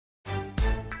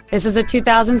This is a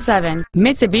 2007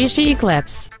 Mitsubishi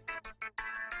Eclipse.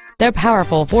 Their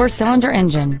powerful 4-cylinder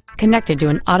engine, connected to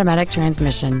an automatic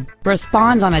transmission,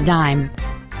 responds on a dime.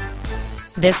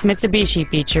 This Mitsubishi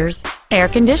features air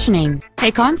conditioning,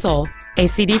 a console, a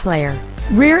CD player,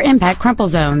 rear impact crumple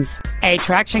zones, a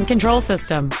traction control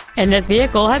system, and this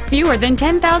vehicle has fewer than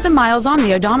 10,000 miles on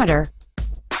the odometer.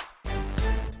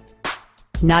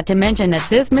 Not to mention that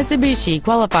this Mitsubishi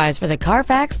qualifies for the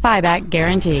Carfax buyback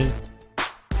guarantee.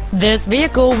 This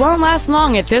vehicle won't last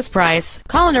long at this price.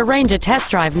 Call and arrange a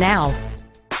test drive now.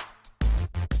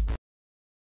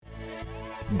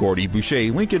 Gordie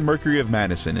Boucher Lincoln Mercury of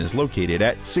Madison is located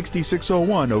at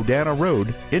 6601 Odana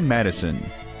Road in Madison.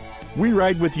 We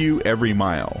ride with you every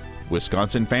mile.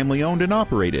 Wisconsin family owned and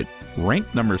operated.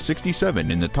 Ranked number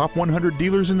 67 in the top 100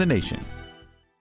 dealers in the nation.